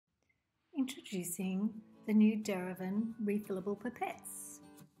Introducing the new Derivan refillable pipettes.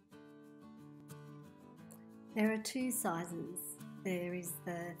 There are two sizes. There is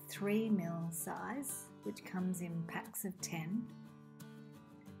the 3mm size, which comes in packs of 10.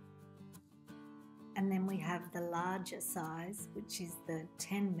 And then we have the larger size, which is the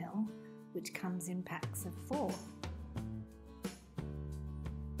 10mm, which comes in packs of 4.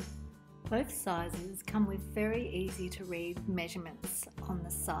 Both sizes come with very easy to read measurements on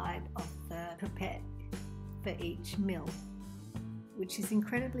the side of the pipette for each mil, which is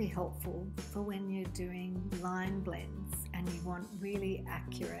incredibly helpful for when you're doing line blends and you want really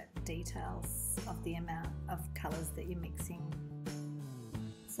accurate details of the amount of colours that you're mixing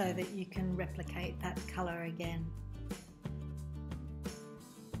so that you can replicate that colour again.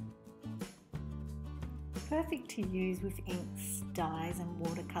 Perfect to use with inks, dyes and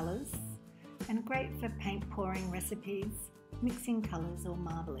watercolours, and great for paint pouring recipes, mixing colours or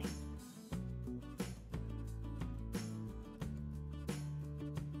marbling.